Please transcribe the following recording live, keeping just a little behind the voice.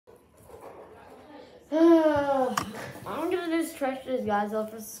trash is Godzilla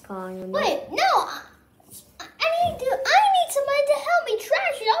vs. Kong. Wait, no. I need somebody to help me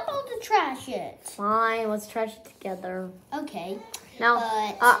trash it. I'm about to trash it. Fine, let's trash it together. Okay. Now,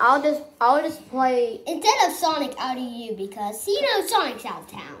 I'll just play. Instead of Sonic, out of you because Sonic's out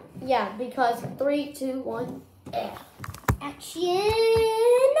of town. Yeah, because 3, 2, 1, yeah. Action.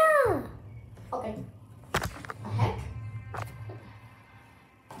 Okay. The heck?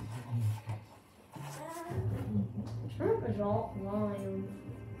 Trip is all line.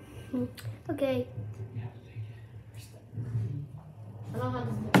 Okay. I don't have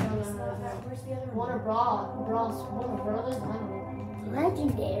to. Where's the other one? Warner Brothers. I don't know.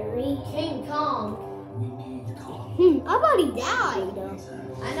 Legendary. King Kong. I thought he died.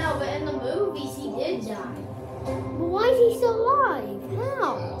 I know, but in the movies he did die. But why is he still alive?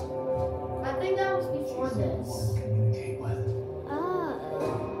 How? I think that was before this.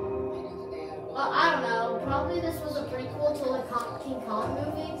 I don't know. Probably this was a prequel to the King Kong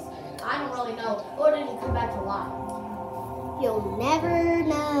movies. I don't really know. Or did he come back to life? You'll never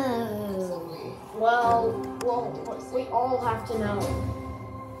know. Well, we all have to know.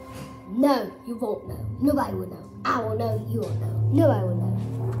 No, you won't know. Nobody will know. I will know. You will know. Nobody will know.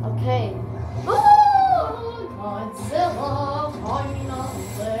 Okay. Oh, Godzilla, finally.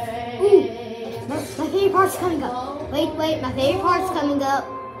 My favorite part's coming up. Wait, my favorite part's coming up.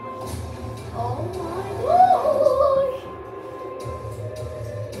 Oh my gosh.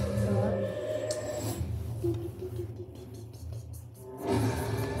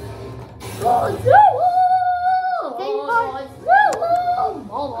 Godzilla!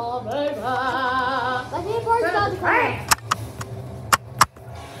 Mama, baby. My favorite part's about to come up.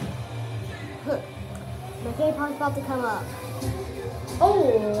 My favorite part's about to come up.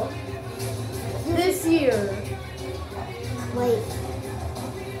 Oh, this year. Wait.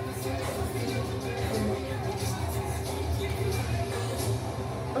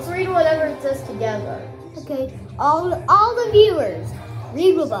 Let's read whatever it says together. Okay, all the viewers,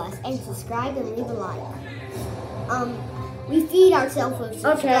 read with us and subscribe and leave a like. We feed ourselves with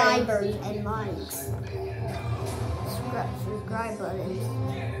subscribers and likes. Subscribe buttons.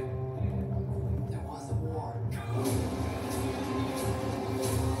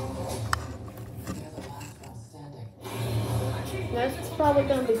 This is probably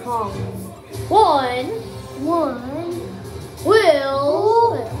gonna be Kong. One will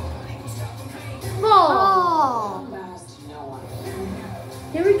fall.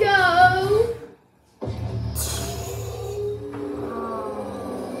 Here we go.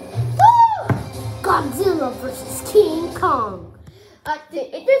 Godzilla versus King Kong.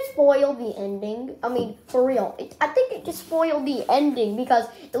 It just spoiled the ending. I mean, for real. I think it just spoiled the ending because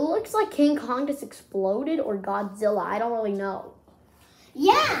it looks like King Kong just exploded or Godzilla. I don't really know.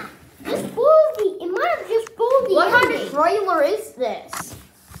 Yeah, it might have just spoiled the ending. What kind of trailer is this?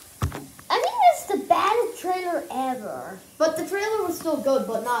 I think it's the baddest trailer ever. But the trailer was still good,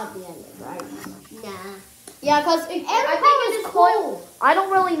 but not the ending, right? Nah. Yeah, because I think it's cool. I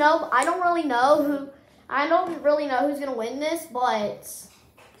don't really know who's gonna win this, but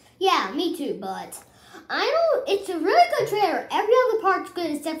yeah, me too. But I know it's a really good trailer. Every other part's good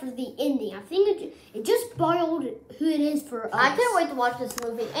except for the ending. I think it just spoiled who it is for us. I can't wait to watch this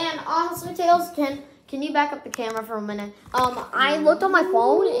movie. And honestly, Tails, can you back up the camera for a minute? I looked on my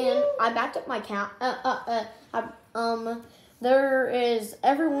phone and I backed up my there is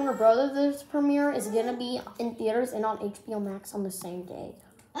every Warner Brothers premiere is gonna be in theaters and on HBO Max on the same day.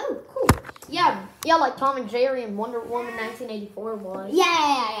 Oh, cool. Yeah, like Tom and Jerry and Wonder Woman 1984 was. Yeah.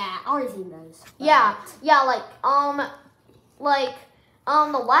 I already seen those. Yeah,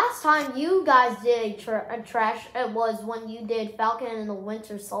 the last time you guys did a trash, it was when you did Falcon and the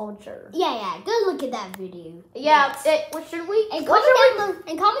Winter Soldier. Yeah. Go look at that video. Yeah, yes. What should we? And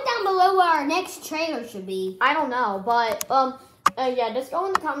comment down below what our next trailer should be. I don't know, but yeah, just go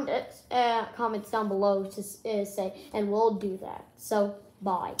in the comments down below to say, and we'll do that. So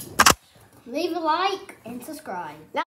bye. Leave a like and subscribe.